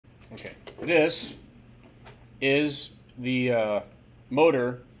Okay, this is the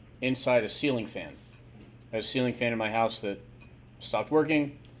motor inside a ceiling fan. I have a ceiling fan in my house that stopped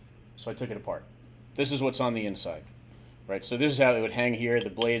working, so I took it apart. This is what's on the inside, right? So this is how it would hang here. The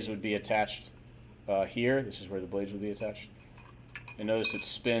blades would be attached here. This is where the blades would be attached. And notice it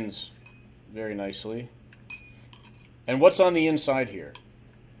spins very nicely. And what's on the inside here?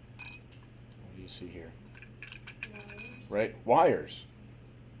 What do you see here? Right? Wires.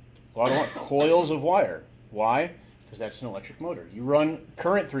 A lot of coils of wire. Why? Because that's an electric motor. You run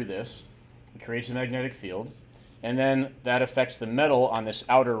current through this, it creates a magnetic field, and then that affects the metal on this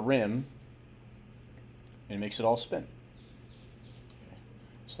outer rim and makes it all spin. Okay.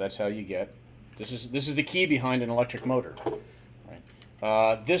 So that's how you get. This is the key behind an electric motor.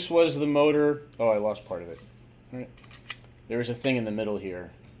 Right. This was the motor. Oh, I lost part of it. All right. There was a thing in the middle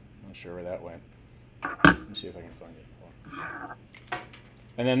here. I'm not sure where that went. Let me see if I can find it.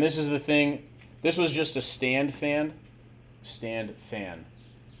 And then this is the thing. This was just a stand fan. Stand fan.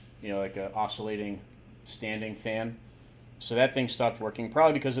 You know, like an oscillating standing fan. So that thing stopped working,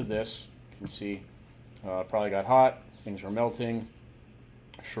 probably because of this. You can see it probably got hot. Things were melting.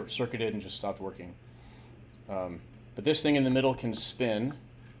 Short-circuited and just stopped working. But this thing in the middle can spin.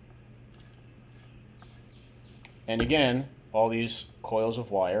 And again, all these coils of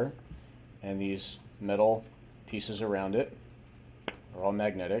wire and these metal pieces around it are all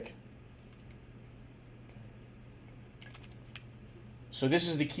magnetic. So this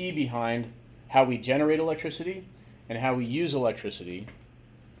is the key behind how we generate electricity and how we use electricity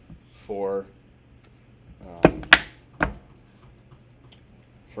for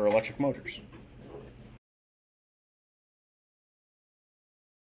electric motors.